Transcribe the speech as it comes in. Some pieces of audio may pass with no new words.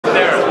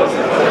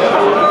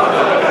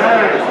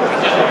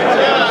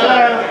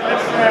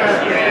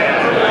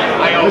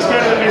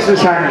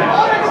business hangar.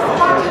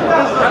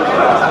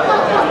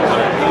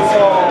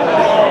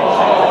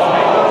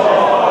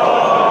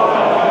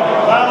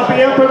 I'll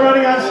be up and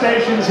running on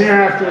stations here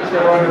afterwards for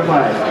everyone to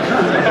play.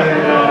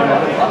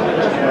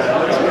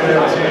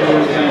 Let's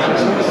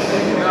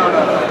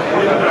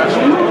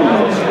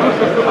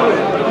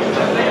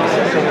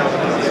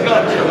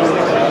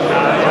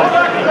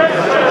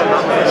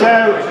So,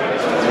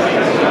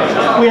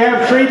 we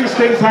have 3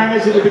 distinct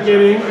hangars at the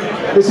beginning.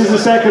 This is the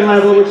second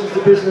level, which is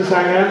the business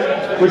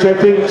hangar, which I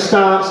think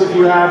starts if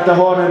you have the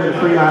Hornet and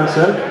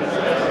Freelancer.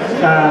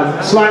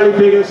 Slightly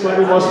bigger,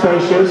 slightly more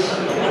spacious.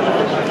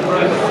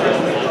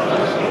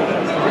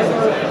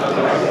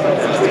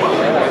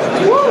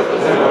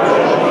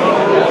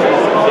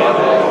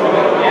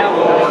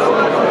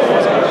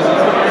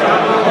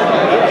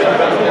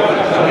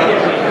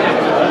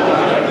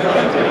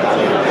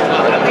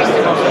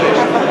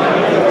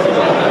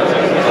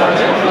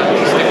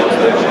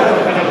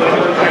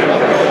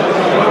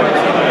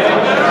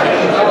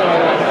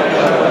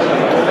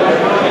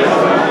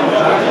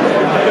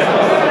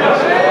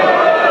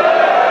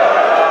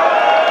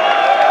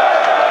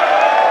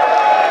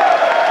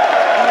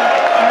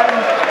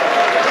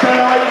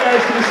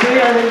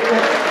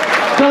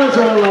 Colours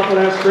are a little off on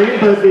our screen,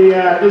 but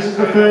this is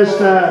the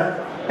first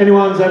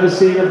anyone's ever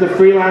seen of the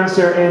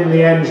Freelancer in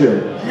the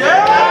engine.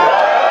 Yeah!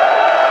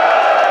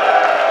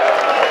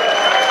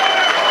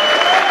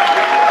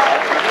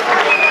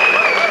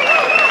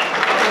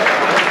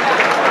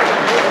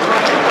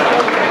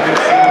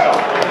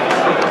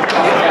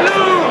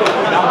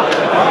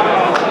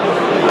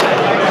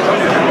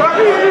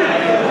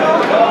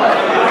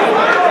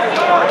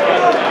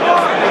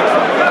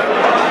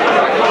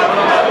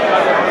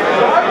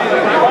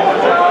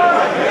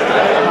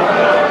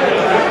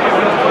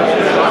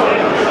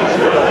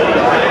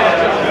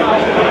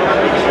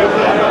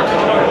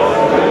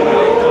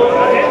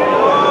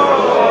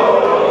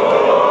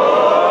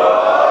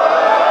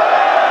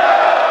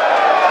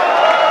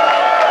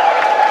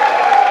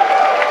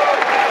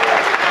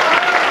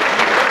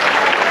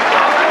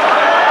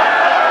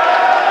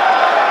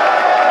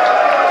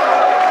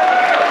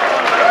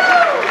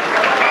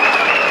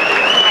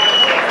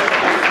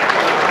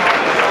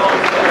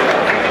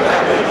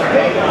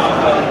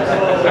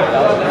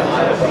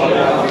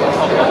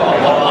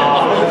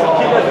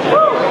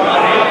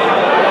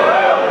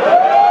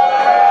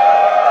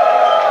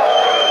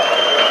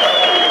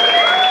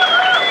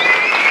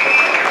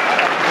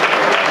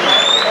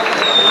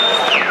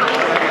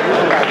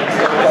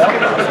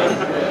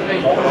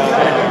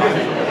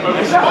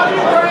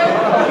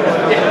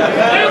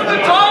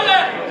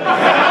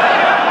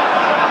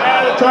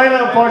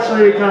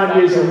 Unfortunately, we can't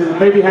use it.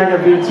 Maybe hang a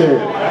V2.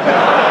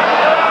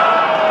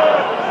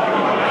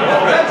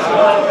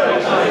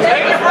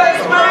 Take your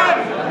place, man!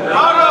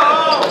 Go!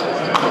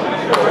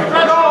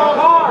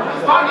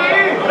 Buggy!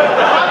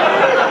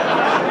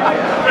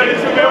 Ready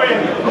to million.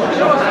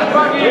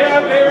 Buggy! Yeah,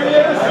 there he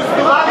is.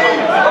 Buggy!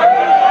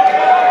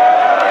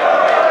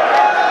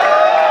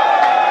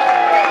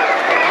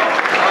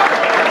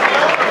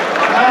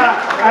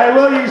 I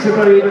will use the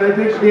Buggy, but I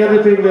think the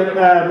other thing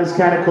that is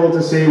kind of cool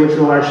to see, which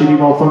will actually be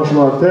more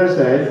functional on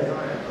Thursday,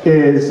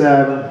 is you're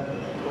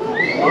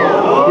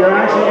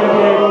actually going to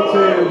be able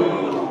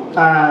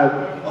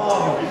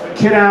to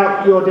kit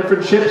out your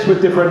different ships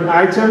with different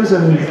items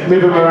and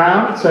move them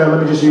around. So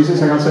let me just use this,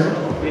 hang on a second.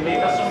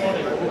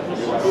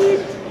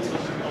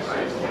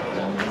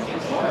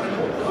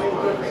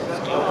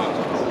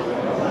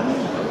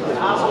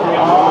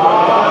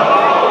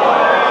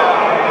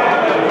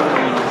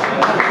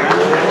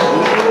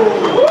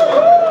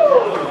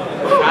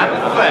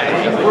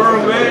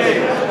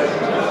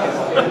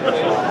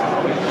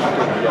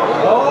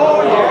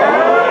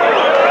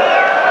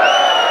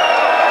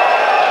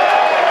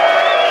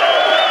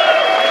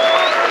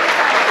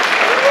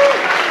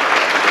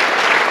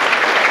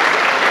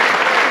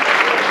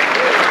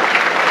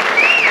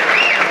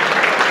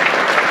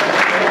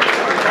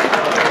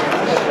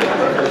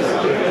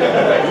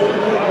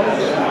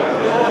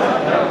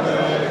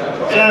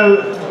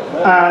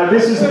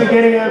 This is the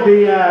beginning of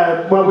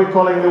the, what we're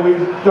calling we're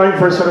going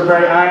for a sort of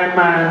very Iron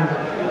Man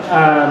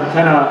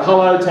kind of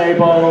hollow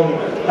table,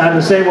 and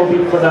the same will be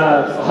for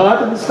the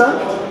HUD and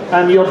stuff,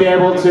 and you'll be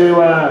able to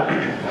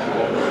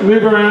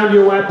move around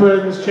your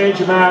weapons, change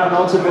them out, and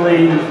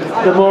ultimately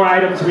the more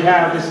items we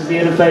have, this is the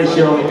interface,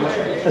 you'll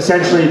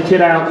essentially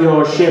kit out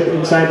your ship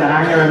inside the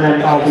hangar, and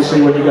then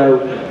obviously when you go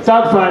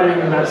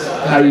dogfighting, that's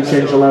how you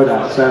change the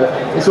loadout. So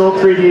it's all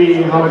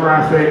 3D,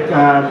 holographic.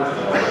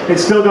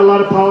 It's still got a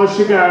lot of polish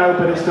to go,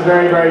 but it's the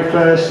very, very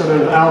first sort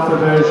of alpha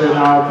version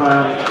of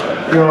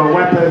your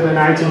weapon and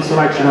item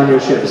selection on your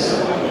ships.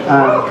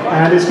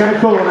 And it's kind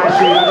of cool, and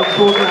actually I look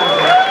forward to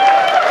that.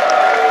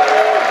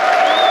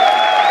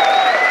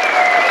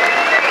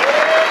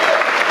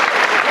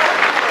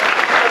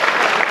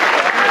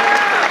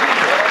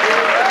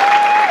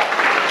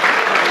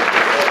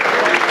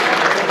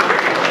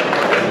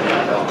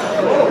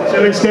 So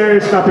in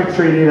stereoscopic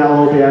 3D, that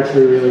will be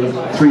actually really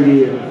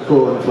 3D and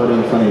cool and floating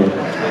in front of you.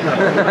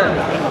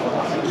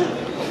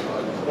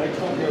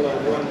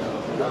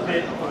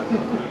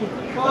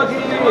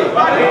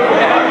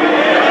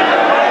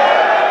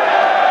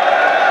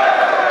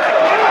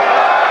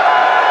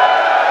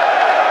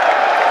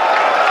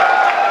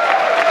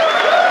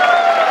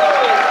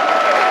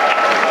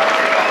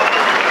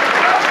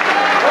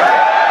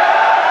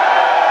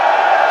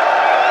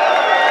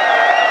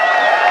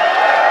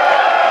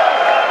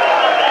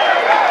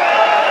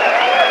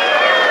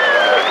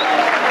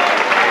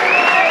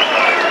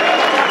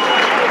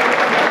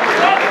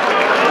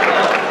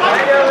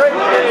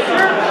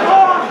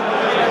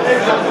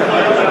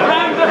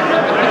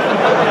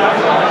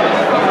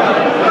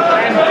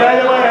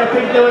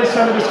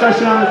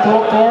 Discussion on the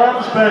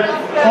forums, but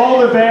all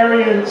the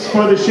variants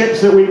for the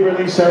ships that we've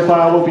released so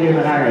far will be in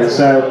the hangars.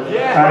 So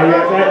yeah,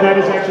 that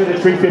is actually the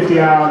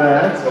 350R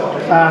there.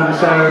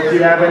 So if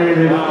you have any of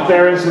the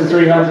variants of the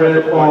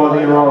 300 or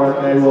the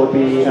Aurora, they will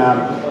be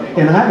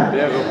in the hangar.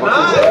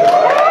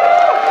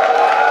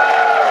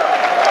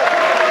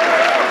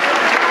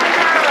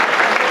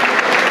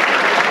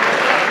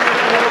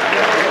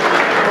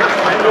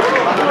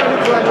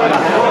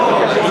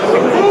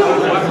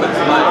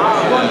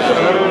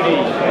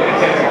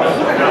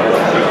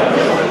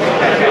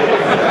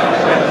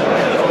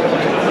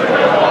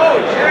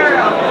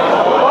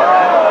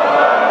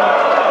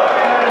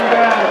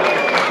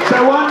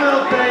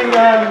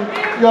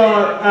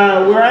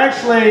 We're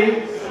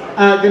actually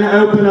going to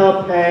open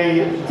up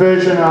a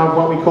version of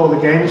what we call the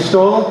game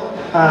store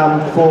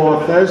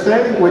for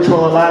Thursday, which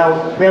will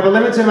allow, we have a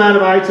limited amount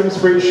of items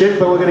for each ship,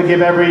 but we're going to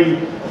give every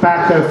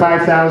backer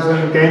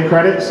 5,000 game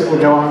credits. It will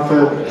go on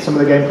for some of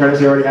the game credits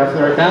you already have for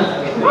their account.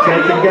 So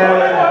you can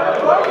go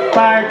and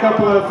buy a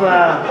couple of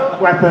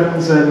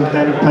weapons and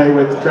then play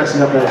with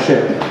dressing up their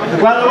ship.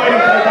 While they're waiting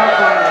for the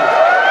backfire.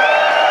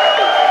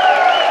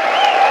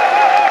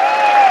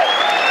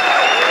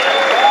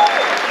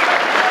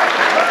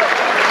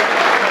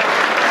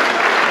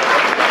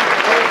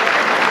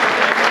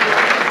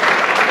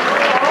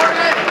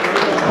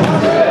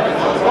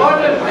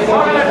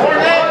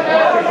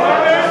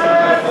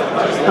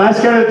 Let's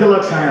go to the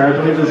Deluxe hangar. I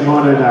believe there's a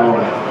Hornet in that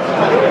one.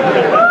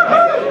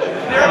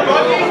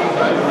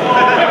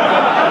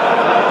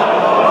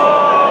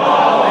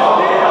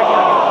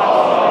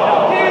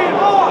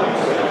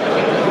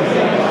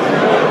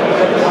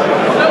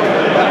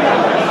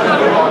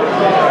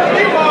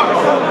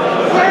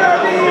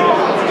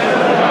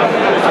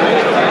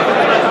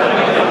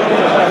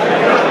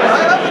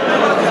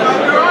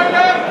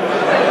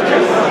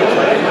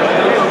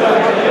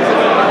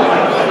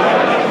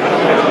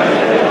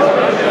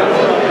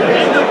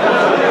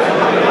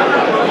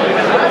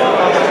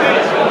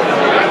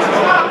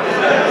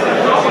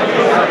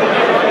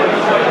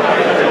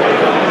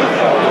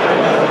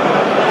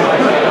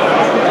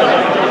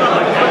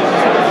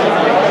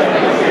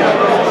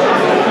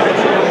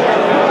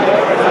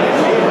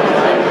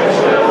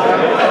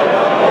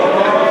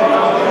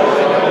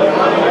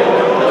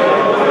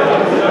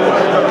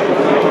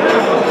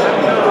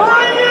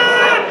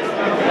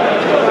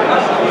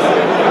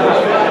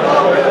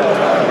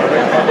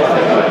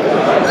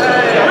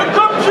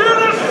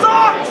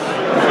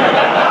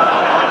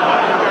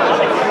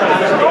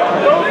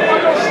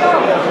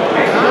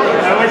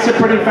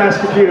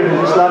 Fast computer,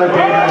 there's just a lot of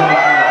data.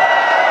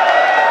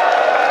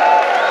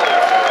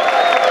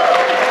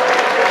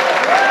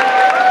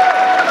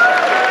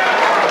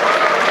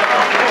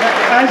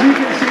 As you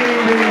can see,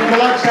 the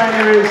Deluxe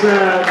hangar is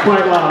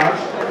quite large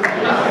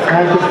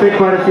and can fit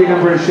quite a few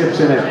number of ships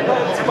in it.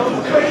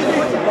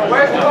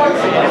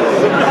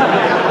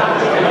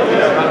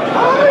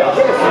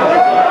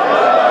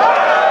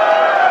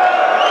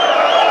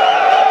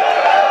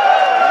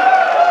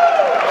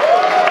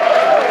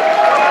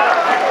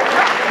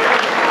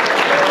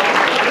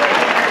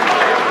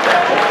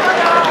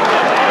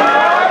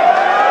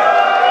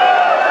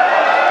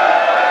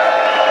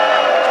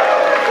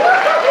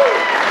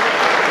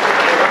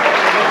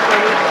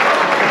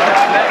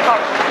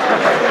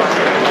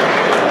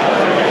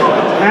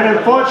 And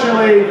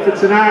unfortunately for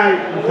tonight,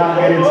 we can't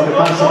get into the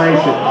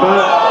consummation.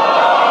 But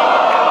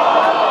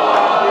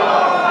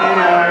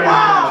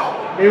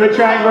they were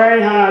trying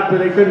very hard, but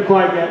they couldn't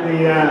quite get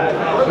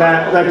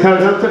the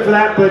code hooked up for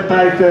that. But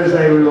by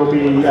Thursday, we will be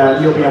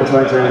you'll be able to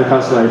enter into the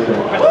constellation.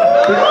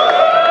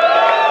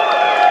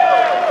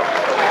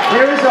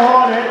 Here is the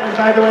Hornet, and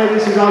by the way,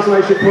 this is also,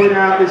 I should point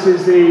out, this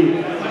is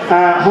the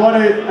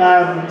Hornet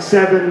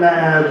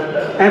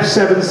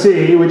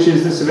F7C, which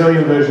is the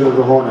civilian version of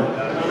the Hornet.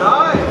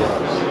 Nice.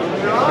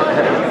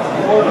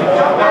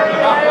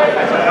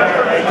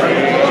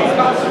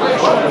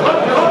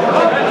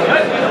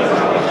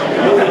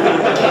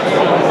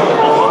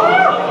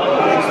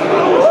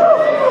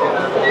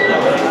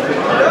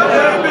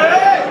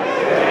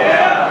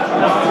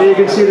 So you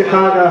can see the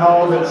cargo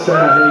hold, it's here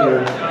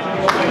you go.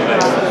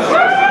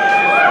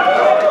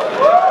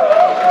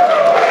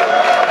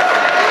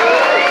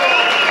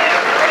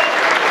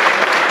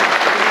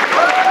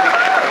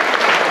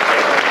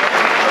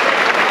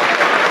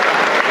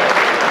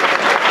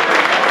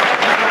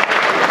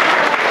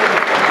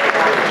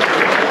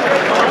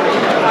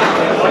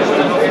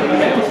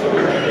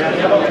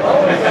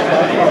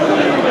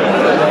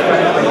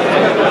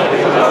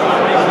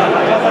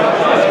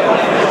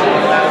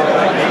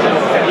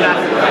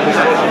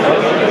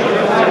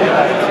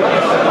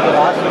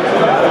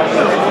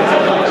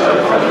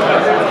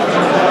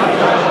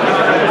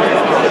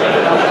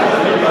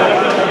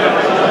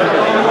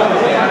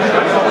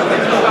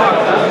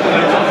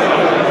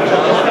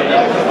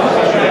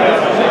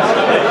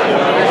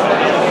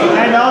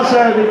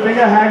 also, the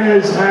bigger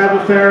hangars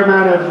have a fair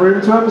amount of room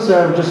to them,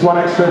 so just one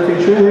extra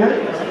feature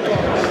here.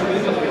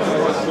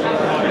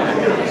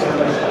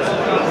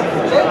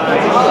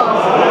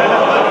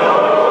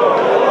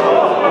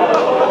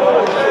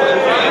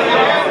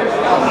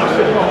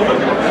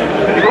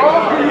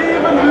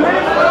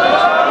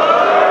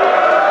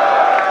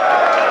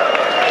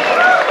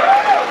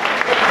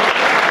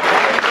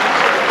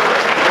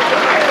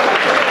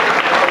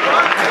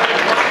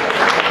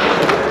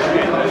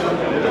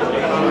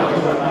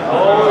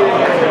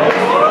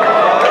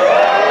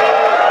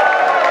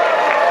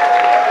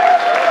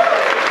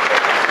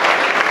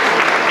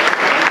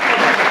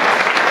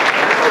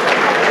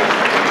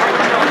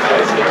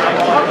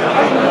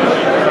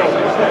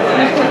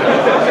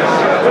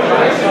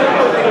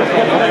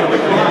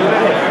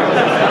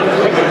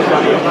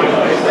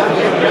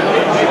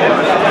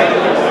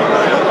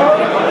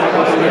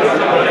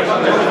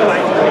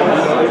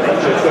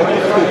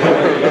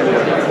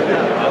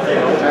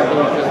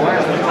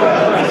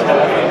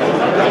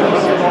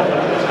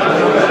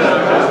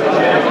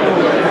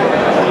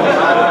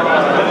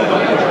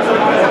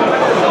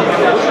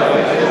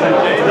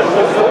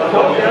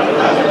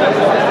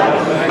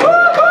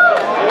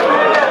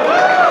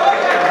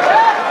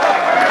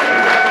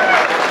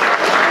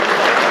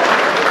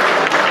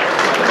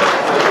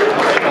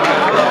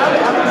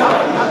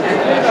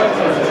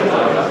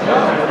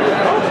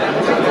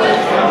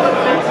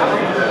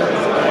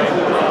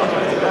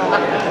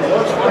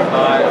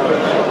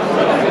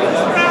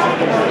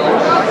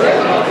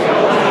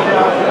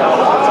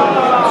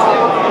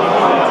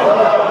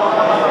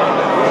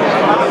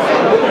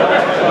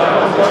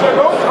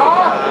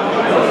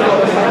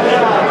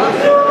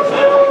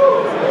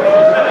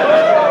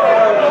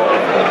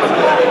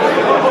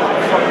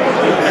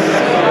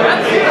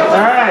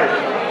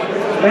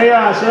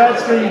 So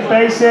that's the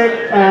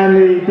basic and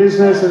the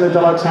business and the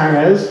deluxe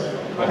hangars.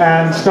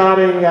 And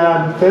starting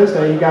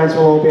Thursday, you guys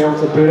will all be able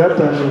to boot up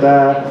and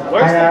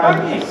hang out.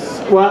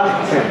 Well,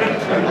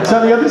 it's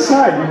on the other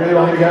side. You really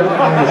want me to go?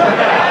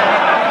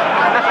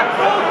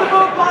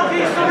 Multiple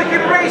buggies so we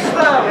can race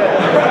them!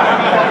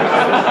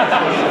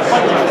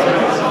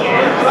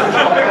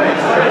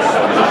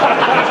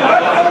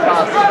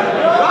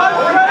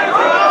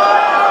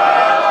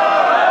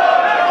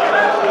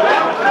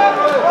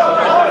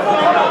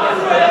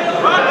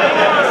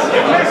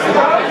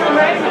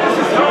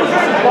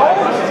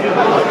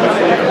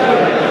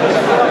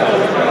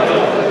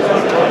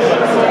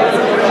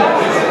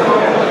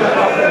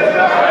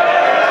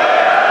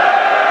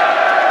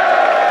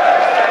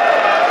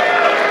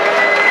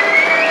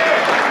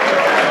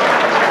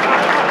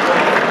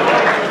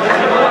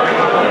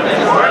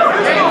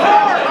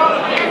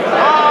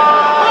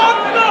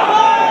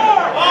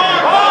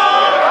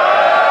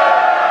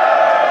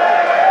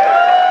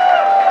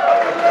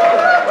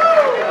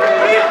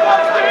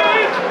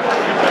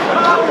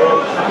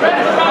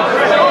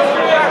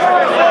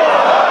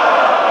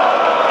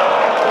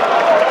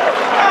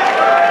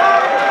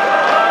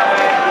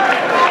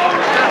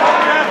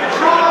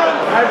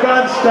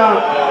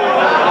 Stop.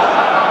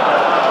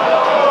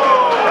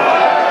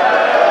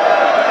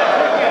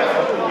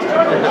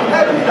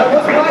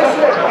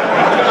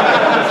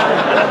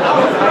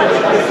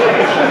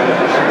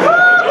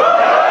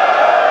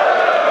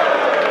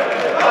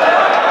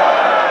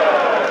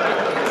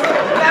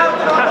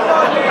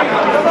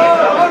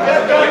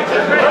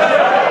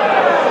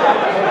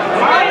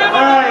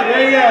 Alright,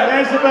 there you go.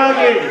 There's the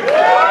buggy.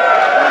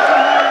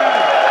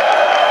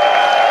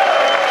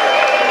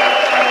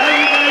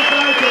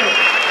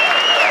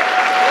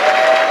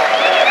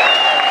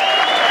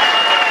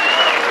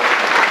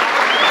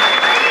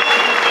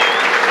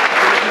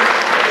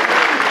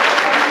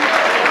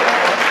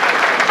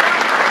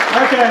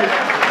 Okay.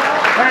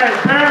 Alright,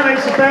 apparently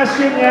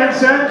Sebastian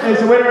Jensen is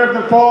the winner of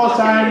the 4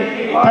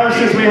 signed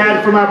posters we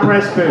had from our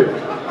press booth.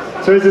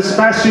 So is there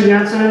Sebastian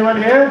Jensen anyone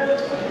here?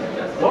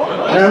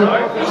 No?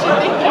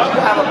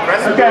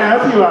 Okay, I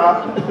hope you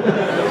are.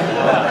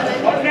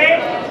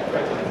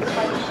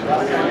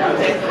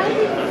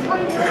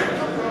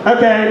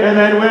 Okay, and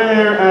then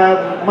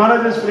we're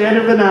monitors for the end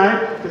of the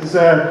night, because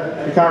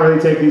we can't really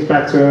take these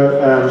back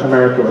to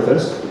America with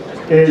us,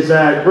 is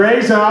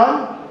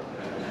Grayzon.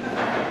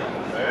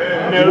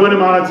 You want a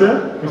monitor,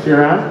 if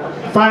you're around.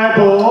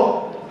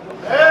 Fireball.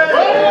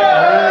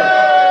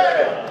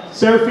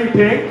 Sophie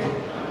Pink.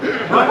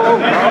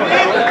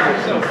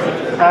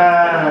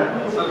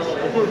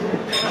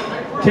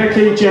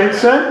 Kiki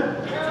Jensen.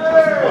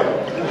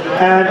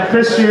 And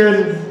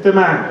Christian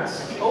Demant.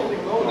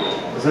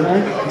 Is that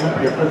right?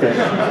 Yeah, okay.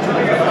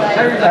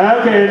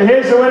 Okay, and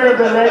here's the winner of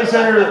the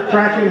laser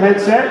cracking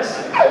headsets.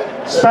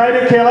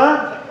 Spider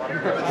Killer.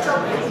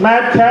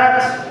 Mad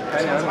Cat.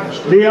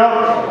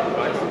 Leo.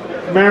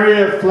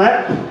 Maria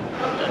Fleck,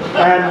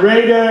 and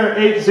Raider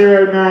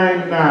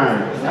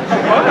 8099.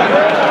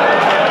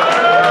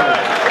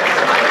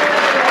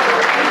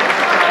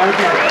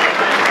 Okay.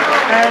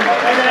 And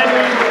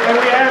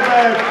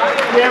then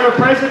we have a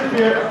present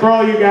for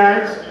all you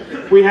guys.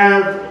 We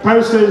have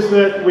posters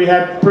that we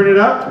have printed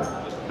up.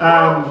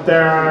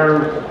 There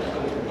are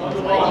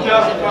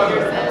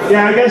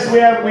Yeah, I guess we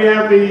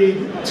have the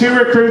 2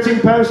 recruiting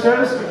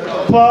posters,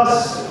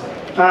 plus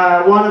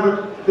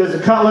there's a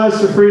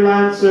Cutlass, the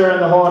Freelancer,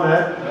 and the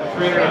Hornet,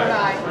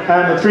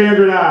 and the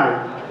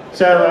 300i.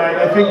 So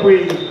I think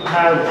we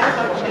have,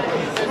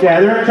 yeah,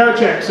 they're at coat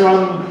check.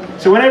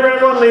 So whenever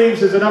everyone leaves,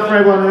 there's enough for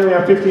everyone. We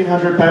have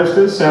 1,500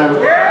 posters.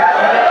 So.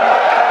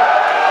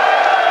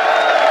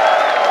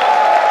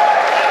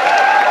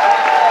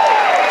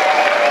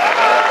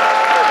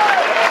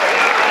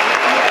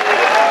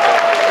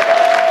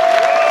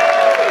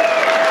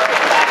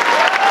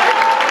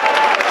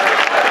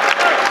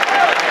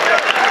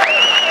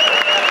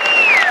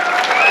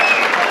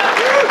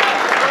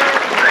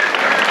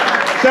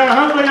 So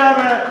hopefully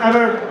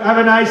have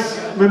a nice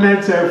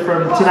memento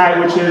from tonight,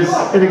 which is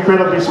an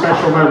incredibly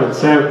special moment.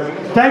 So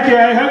thank you.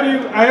 I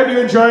hope you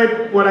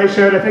enjoyed what I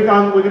showed. I think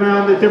we're going to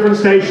on the different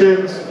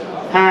stations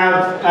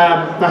have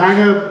the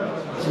hangar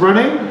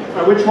running.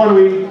 Which one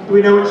do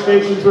we know which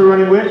stations we're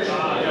running which?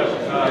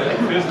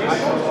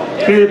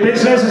 Okay, the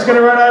business is going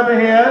to run over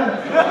here.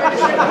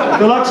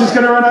 Deluxe is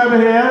going to run over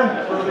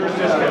here.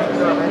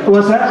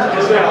 What's that?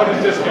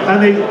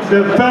 And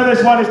the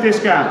furthest one is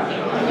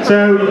discount. So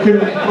you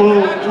can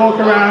all walk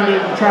around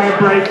and try and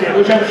break it,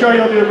 which I'm sure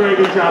you'll do a very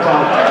good job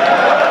of.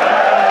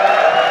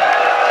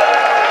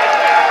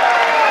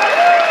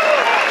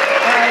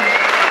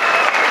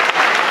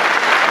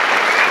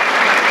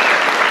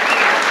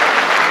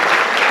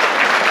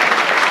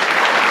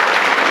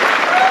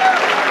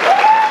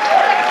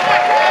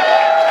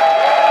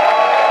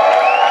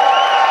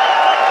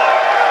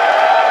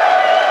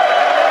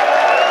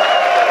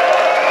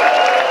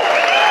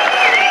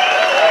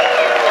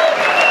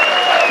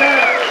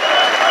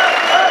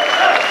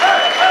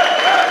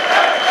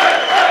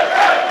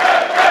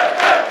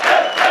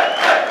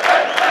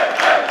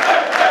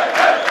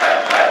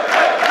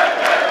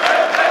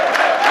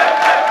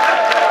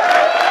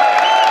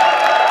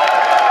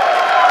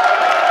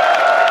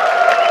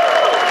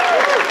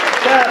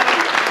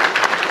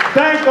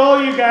 Thank all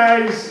you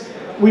guys.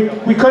 We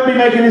couldn't be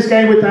making this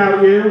game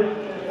without you.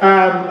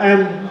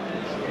 And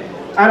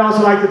I'd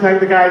also like to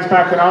thank the guys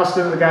back in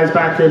Austin, the guys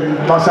back in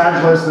Los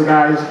Angeles, the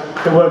guys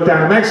that worked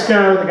down in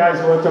Mexico, the guys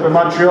that worked up in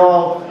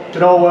Montreal,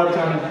 that all worked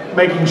on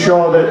making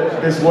sure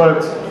that this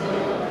worked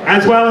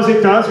as well as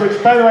it does,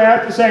 which, by the way, I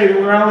have to say that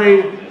we're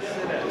only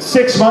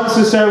 6 months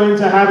or so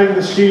into having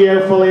the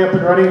studio fully up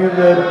and running in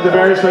the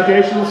various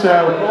locations,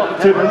 so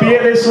to be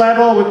at this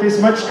level with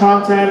this much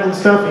content and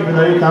stuff, even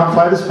though you can't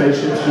fly the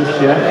spaceships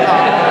just yet.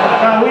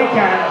 Well, we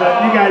can,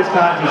 but you guys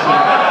can't just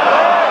yet.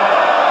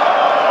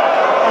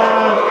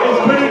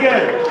 It's pretty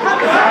good.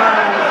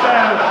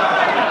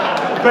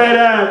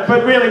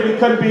 But really, we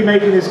couldn't be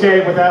making this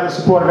game without the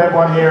support of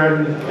everyone here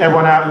and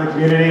everyone out in the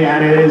community,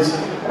 and it is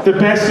the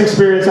best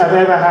experience I've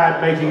ever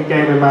had making a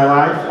game in my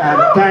life, and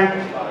thank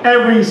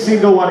every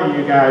single one of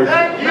you guys.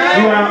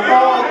 You are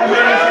all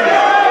amazing.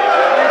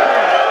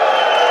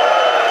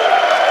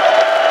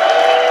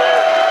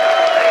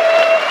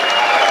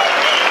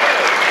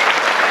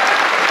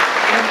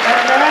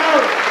 And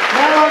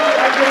now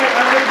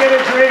I'm gonna get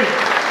a drink.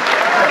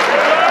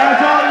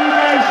 That's all you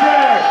guys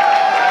share.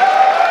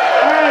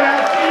 All right,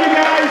 I'll see you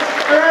guys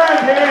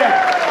around here.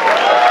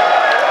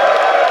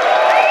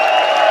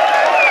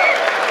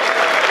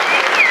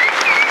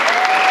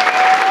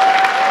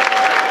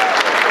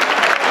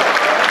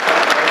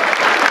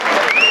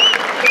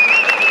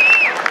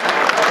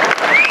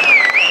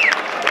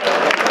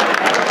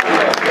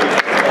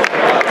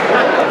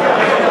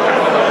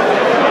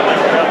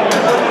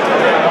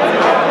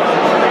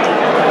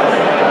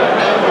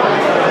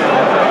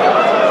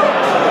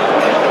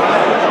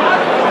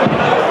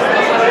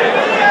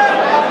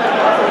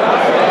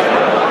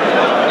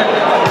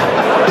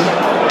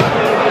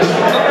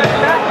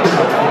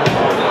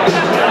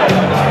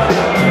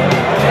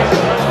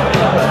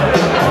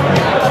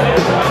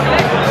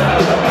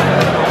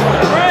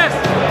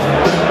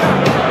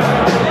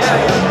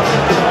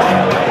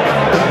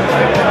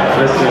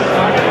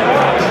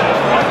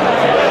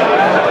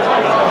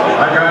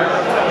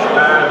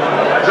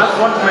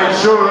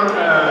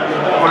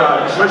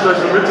 Ich möchte euch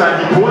nur mitteilen,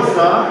 die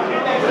Poster,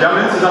 wir haben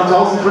insgesamt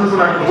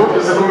 1500 gedruckt,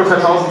 es sind ungefähr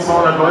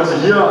 1200 Leute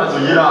hier, also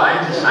jeder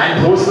eigentlich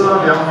ein Poster,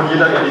 wir haben von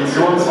jeder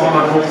Edition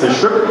 250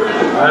 Stück,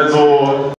 also